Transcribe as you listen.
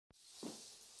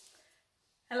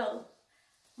Hello,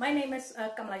 my name is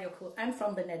𝐤𝐤𝐤𝐞. I'm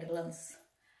from the Netherlands.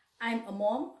 I'm a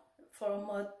mom from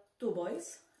two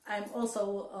boys. I'm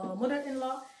also a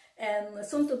mother-in-law and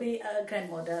soon to be a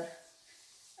grandmother.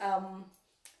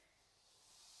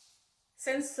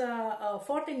 Since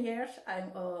 14 years,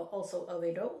 I'm also a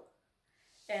widow,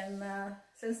 and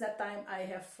since that time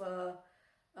I have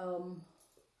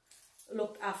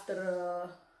looked after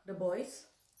the boys.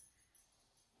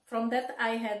 From that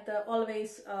I had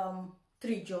always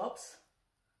 3 jobs,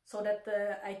 so that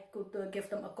I could give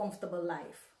them a comfortable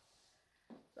life.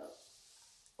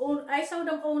 I saw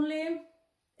them only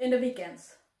in the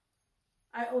weekends.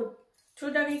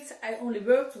 Through the weeks I only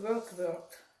worked,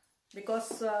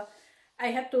 because I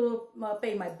had to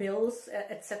pay my bills,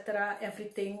 etc.,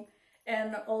 everything,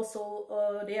 and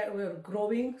also they were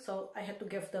growing, so I had to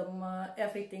give them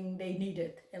everything they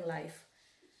needed in life.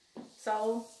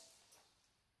 So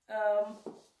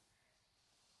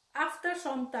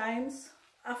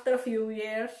after a few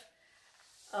years,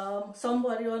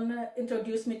 somebody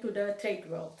introduced me to the trade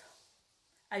world.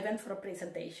 I went for a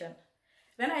presentation.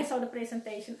 When I saw the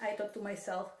presentation, I thought to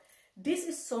myself, this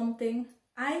is something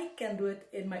I can do it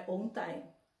in my own time.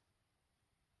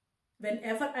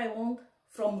 Whenever I want,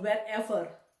 from wherever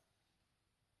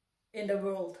in the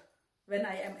world, when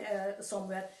I am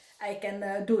somewhere, I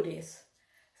can do this.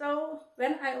 So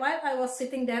while I was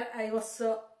sitting there, I was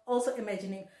also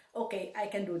imagining, okay, I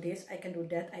can do this, I can do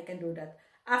that, I can do that.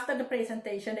 After the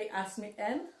presentation, they asked me,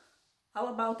 and how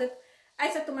about it? I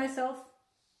said to myself,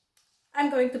 I'm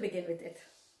going to begin with it.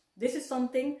 This is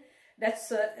something that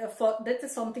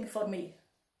is something for me.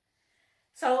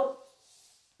 So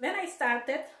when I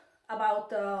started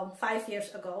about 5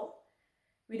 years ago,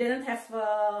 we didn't have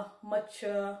much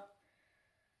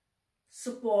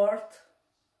support.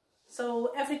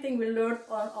 So everything we learned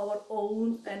on our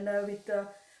own, and with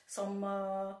some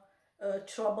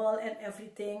trouble and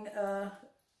everything,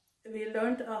 we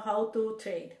learned how to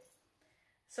trade.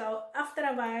 So after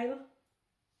a while,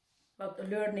 about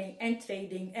learning and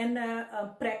trading and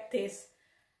practice,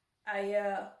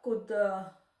 I could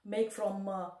make from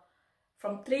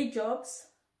 3 jobs.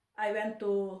 I went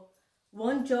to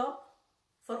 1 job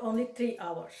for only 3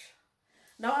 hours.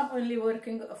 Now I'm only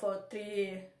working for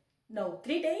 3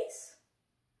 days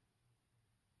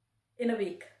in a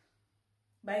week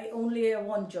by only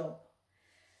 1 job.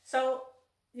 So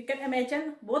you can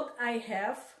imagine what I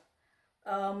have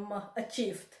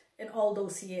achieved in all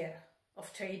those years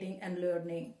of trading and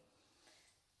learning.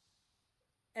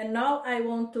 And now I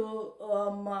want to,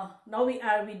 now we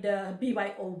are with the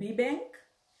BYOB Bank,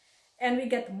 and we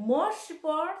get more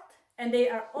support, and they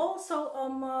are also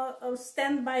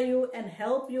stand by you and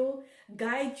help you,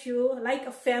 guide you like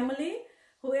a family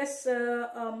who is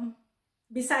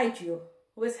beside you,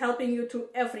 who is helping you through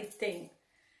everything.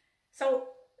 So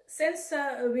since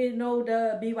we know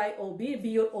the BYOB, Be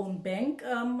Your Own Bank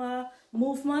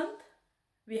movement,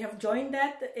 we have joined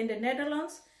that in the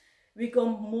Netherlands. We have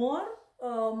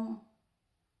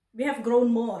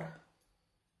grown more.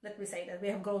 Let me say that we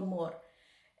have grown more.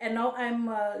 And now I'm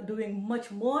doing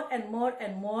much more and more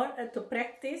and more to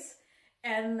practice,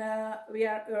 and we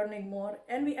are earning more,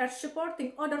 and we are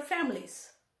supporting other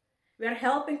families. We are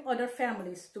helping other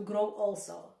families to grow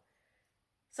also.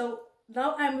 So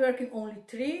now I'm working only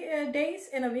 3 days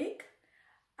in a week.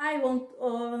 I want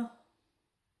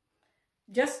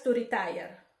just to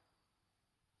retire.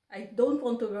 I don't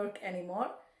want to work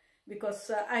anymore,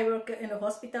 because I work in a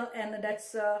hospital, and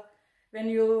that's when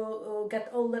you get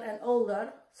older and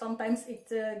older, sometimes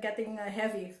it's getting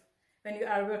heavy when you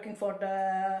are working for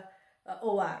the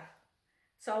OR.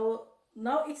 So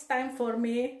now it's time for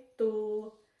me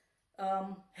to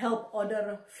help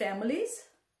other families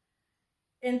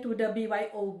into the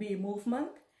BYOB movement,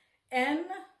 and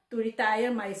to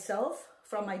retire myself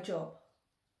from my job.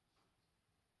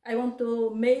 I want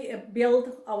to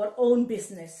build our own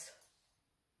business.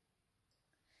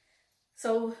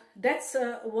 So that's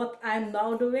what I'm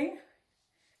now doing,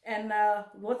 and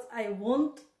what I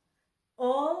want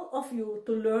all of you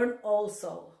to learn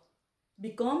also.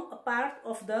 Become a part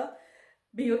of the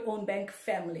Be Your Own Bank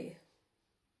family.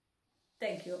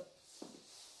 Thank you.